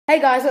Hey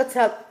guys, what's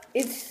up?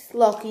 It's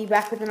Lockie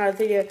back with another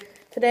video.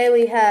 Today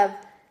we have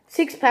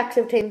 6 packs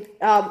of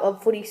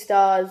Footy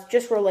Stars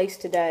just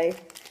released today.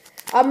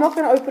 I'm not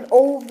going to open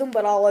all of them,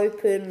 but I'll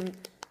open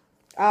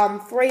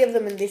 3 of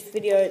them in this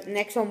video. The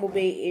next one will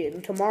be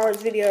in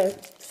tomorrow's video.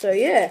 So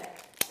yeah,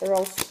 they're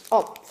all...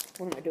 Oh,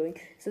 what am I doing?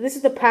 So this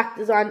is the pack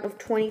design of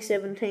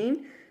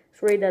 2017.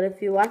 Let's read that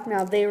if you like.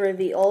 Now there are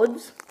the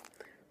odds.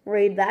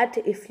 Read that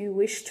if you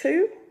wish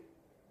to.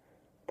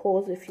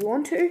 Pause if you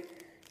want to.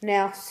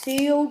 Now,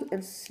 sealed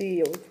and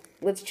sealed.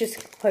 Let's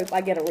just hope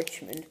I get a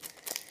Richmond.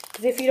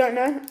 Because if you don't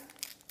know,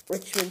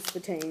 Richmond's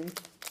the team.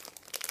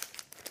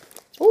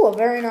 Oh, a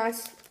very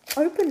nice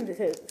open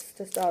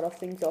to start off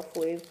things off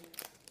with.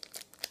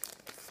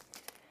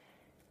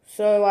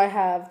 So I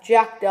have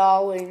Jack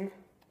Darling,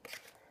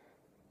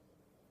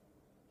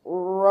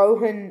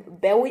 Rohan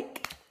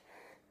Belwick,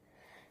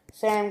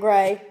 Sam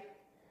Gray,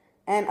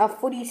 and a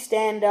Footy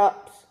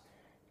stand-ups,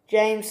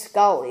 James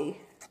Scully.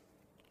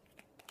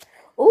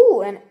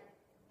 Oh, and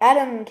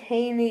Adam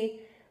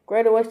Keeney,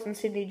 Greater Western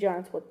Sydney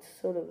Giants. What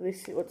sort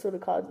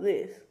of card is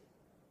this?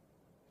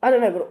 I don't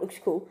know, but it looks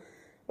cool.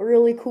 A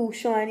really cool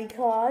shiny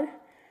card.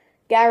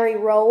 Gary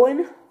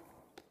Rowan.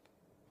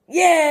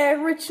 Yeah,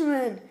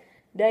 Richmond.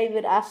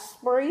 David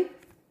Asprey.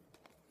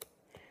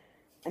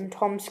 And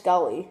Tom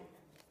Scully.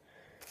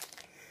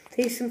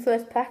 Decent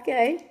first pack,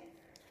 eh?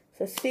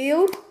 So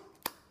sealed.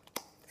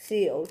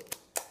 Sealed.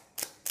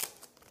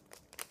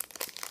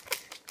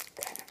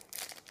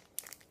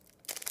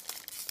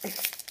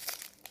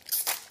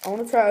 I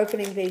want to try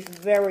opening these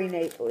very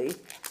neatly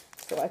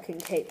so I can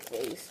keep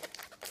these.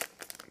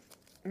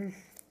 Damn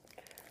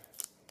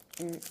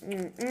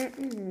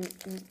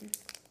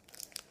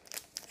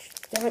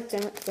it.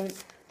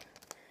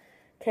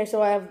 Okay,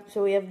 so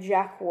we have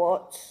Jack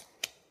Watts,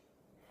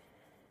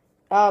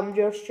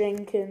 Josh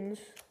Jenkins,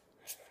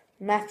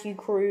 Matthew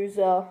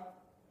Cruiser.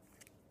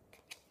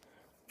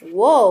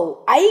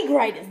 Whoa,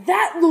 A-graders.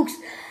 That looks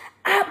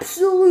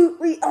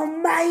absolutely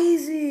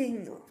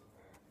amazing.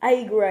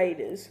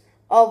 A-graders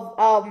of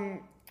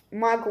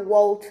Michael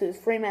Walters,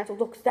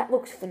 Fremantle. That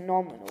looks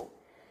phenomenal.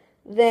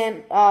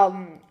 Then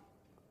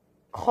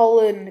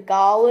Colin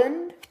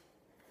Garland,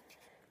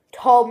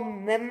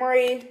 Tom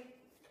Memory,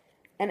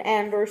 and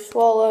Andrew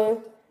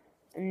Swallow,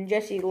 and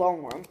Jesse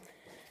Longram.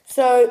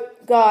 So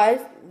guys,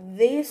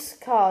 this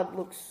card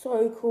looks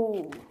so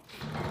cool.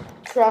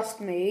 Trust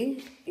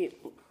me, it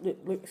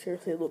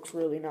seriously looks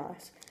really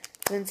nice.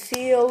 Then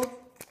sealed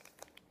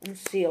and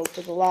sealed for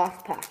the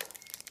last pack.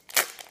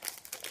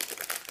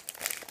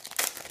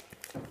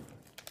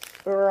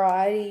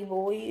 Alrighty,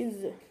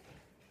 boys.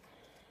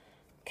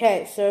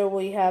 Okay, so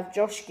we have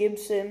Josh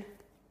Gibson,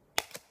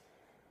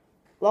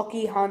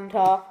 Lockie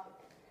Hunter,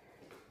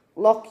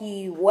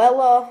 Lockie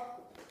Weller,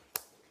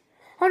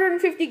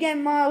 150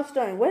 game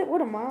milestone.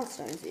 What are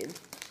milestones in?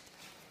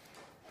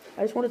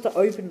 I just wanted to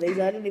open these.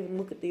 I didn't even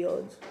look at the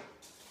odds.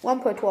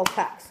 1.12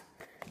 packs.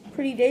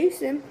 Pretty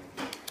decent.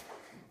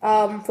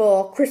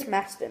 For Chris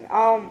Maston.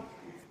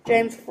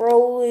 James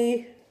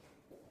Froley,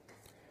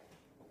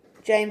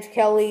 James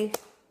Kelly,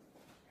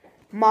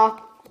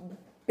 Mark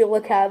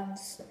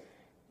Bilkevs,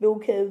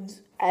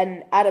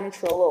 and Adam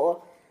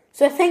Treloar.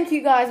 So thank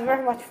you guys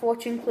very much for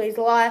watching. Please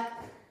like,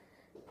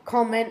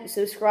 comment,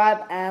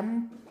 subscribe,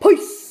 and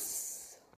peace!